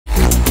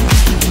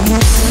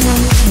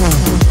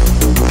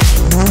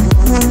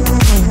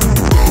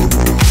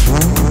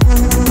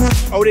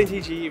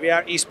OdinGG, we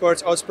are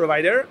esports odds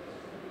provider.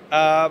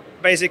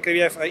 Basically, we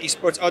have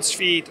esports odds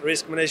feed,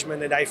 risk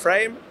management, and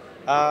iframe.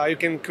 You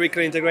can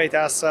quickly integrate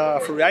us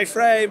through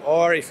iframe,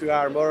 or if you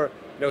are more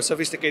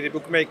sophisticated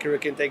bookmaker, you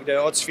can take the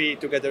odds feed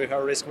together with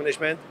our risk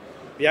management.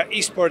 We are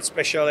esports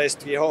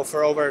specialists. We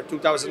offer over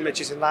 2,000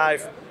 matches in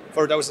live,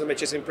 4,000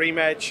 matches in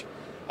pre-match.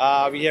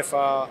 We have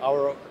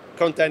our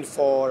content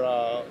for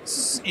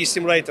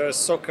e-simulators,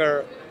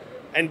 soccer,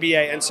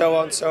 NBA, and so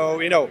on. So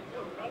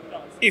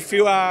if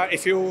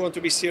you want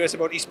to be serious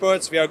about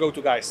esports, we are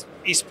go-to guys.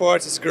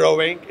 Esports is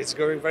growing. It's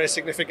growing very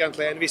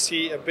significantly, and we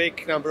see a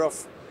big number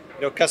of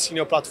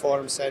casino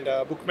platforms and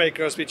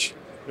bookmakers which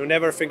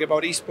never think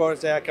about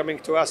esports. They are coming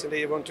to us and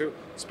they want to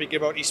speak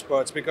about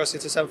esports because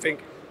it's something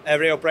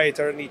every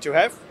operator needs to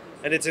have,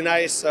 and it's a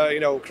nice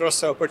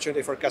cross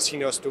opportunity for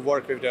casinos to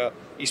work with the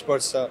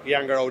esports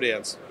younger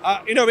audience.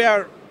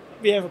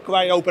 We have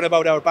quite open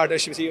about our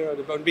partnerships here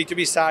on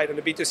B2B side, on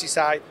the B2C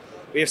side.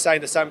 We have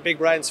signed some big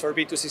brands for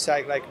B2C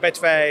side like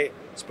Betway,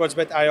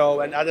 Sportsbet.io,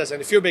 and others,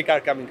 and a few big are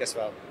coming as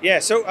well. Yeah,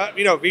 so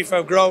we've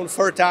grown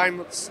 4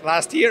 times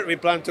last year. We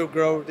plan to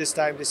grow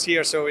this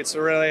year, so it's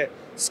a really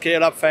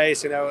scale-up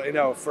phase.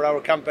 For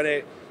our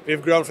company,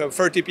 we've grown from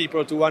 30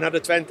 people to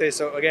 120.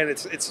 So again,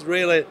 it's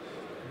really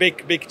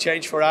big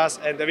change for us,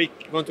 and we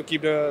want to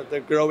keep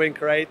the growing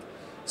rate.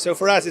 So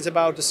for us, it's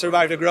about to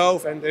survive the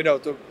growth and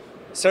to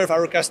serve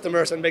our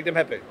customers and make them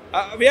happy.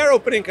 We are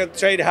opening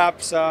trade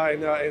hubs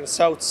in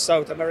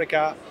South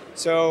America.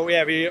 So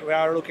yeah, we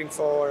are looking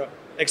for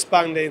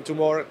expanding to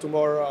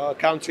more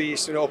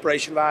countries,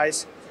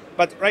 operation-wise.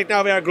 But right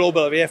now we are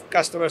global. We have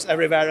customers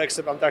everywhere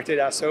except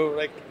Antarctica. So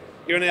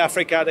even in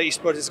Africa, the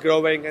esports is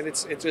growing, and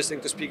it's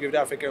interesting to speak with the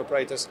African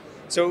operators.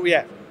 So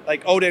yeah,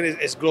 Odin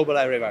is global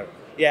everywhere.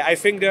 Yeah, I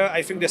think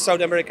the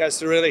South America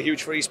is really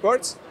huge for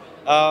esports.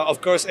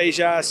 Of course,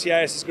 Asia,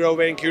 CIS is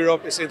growing.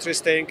 Europe is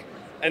interesting.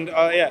 And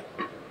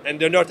and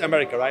the North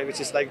America, right,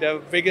 which is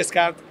the biggest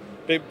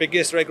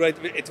biggest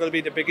regulated. It will be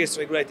the biggest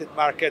regulated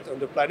market on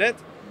the planet,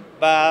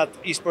 but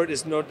esports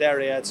is not there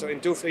yet. So in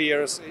 2-3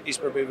 years,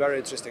 esports will be very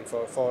interesting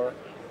for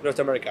North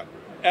America.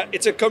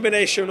 It's a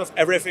combination of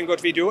everything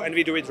what we do, and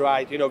we do it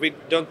right. We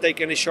don't take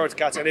any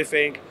shortcuts,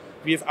 anything.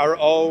 We have our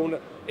own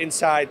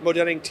inside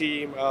modeling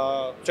team,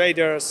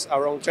 traders,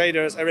 our own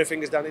traders.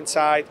 Everything is done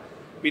inside.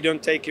 We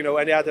don't take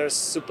any other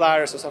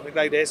suppliers or something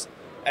like this.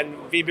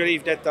 And we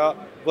believe that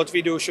what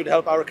we do should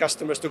help our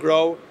customers to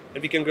grow,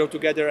 and we can grow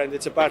together, and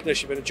it's a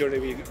partnership and a journey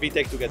we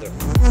take together.